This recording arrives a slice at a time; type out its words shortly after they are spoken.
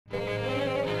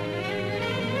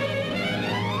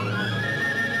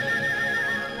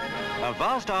A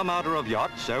vast armada of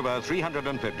yachts, over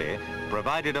 350,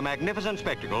 provided a magnificent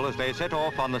spectacle as they set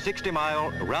off on the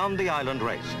 60-mile round-the-island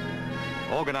race.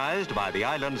 Organised by the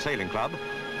Island Sailing Club,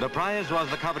 the prize was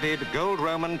the coveted Gold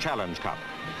Roman Challenge Cup.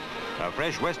 A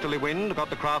fresh westerly wind got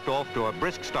the craft off to a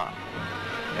brisk start.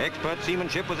 Expert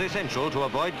seamanship was essential to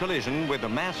avoid collision with the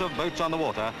mass of boats on the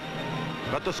water,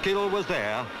 but the skill was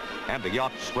there and the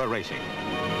yachts were racing.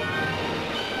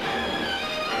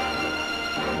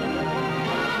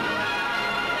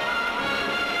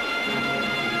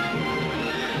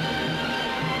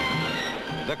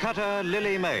 The cutter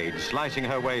Lily made slicing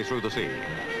her way through the sea.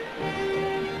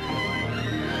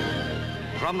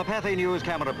 From the Pathé News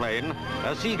camera plane,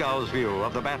 a seagull's view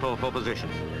of the battle for position.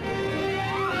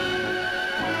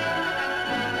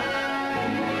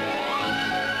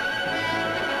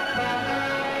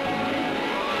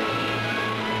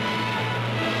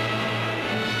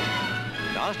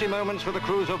 Nasty moments for the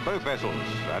crews of both vessels,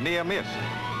 a near miss.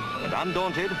 But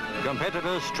undaunted,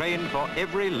 competitors trained for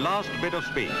every last bit of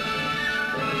speed.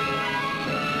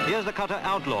 Here's the cutter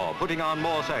Outlaw putting on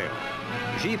more sail.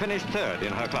 She finished third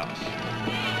in her class.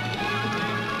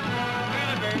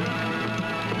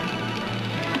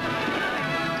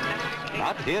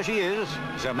 But here she is,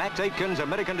 Sir Max Aitken's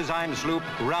American-designed sloop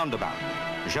Roundabout,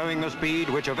 showing the speed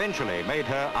which eventually made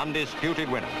her undisputed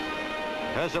winner.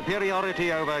 Her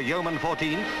superiority over Yeoman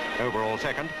 14th, overall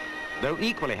second, though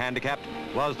equally handicapped,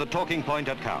 was the talking point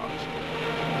at Cowes.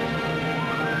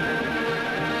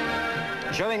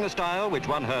 Showing the style which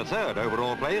won her third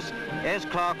overall place, S.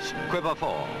 Clark's Quiver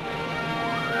 4.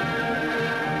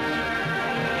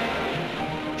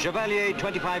 Chevalier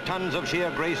 25 tons of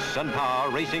sheer grace and power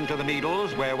racing to the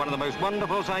Needles, where one of the most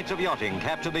wonderful sights of yachting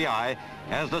captured the eye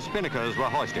as the spinnakers were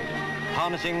hoisted,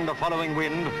 harnessing the following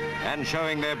wind and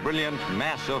showing their brilliant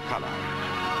mass of colour.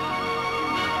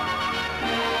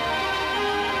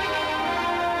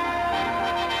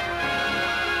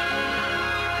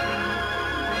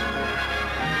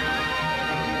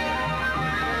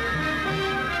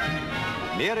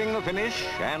 Nearing the finish,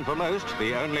 and for most,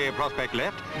 the only prospect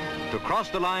left, to cross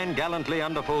the line gallantly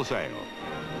under full sail.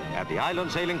 At the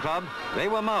Island Sailing Club, they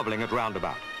were marvelling at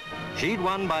Roundabout. She'd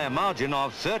won by a margin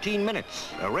of 13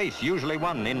 minutes, a race usually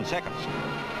won in seconds.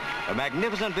 A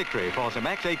magnificent victory for Sir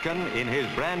Max Aitken in his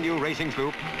brand new racing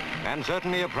sloop, and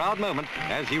certainly a proud moment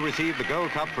as he received the Gold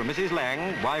Cup from Mrs.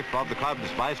 Lang, wife of the club's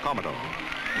Vice Commodore.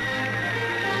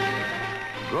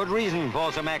 Good reason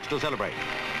for Sir Max to celebrate.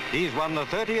 He's won the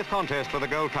 30th contest for the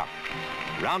Gold Cup.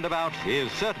 Roundabout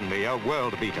is certainly a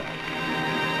world beater.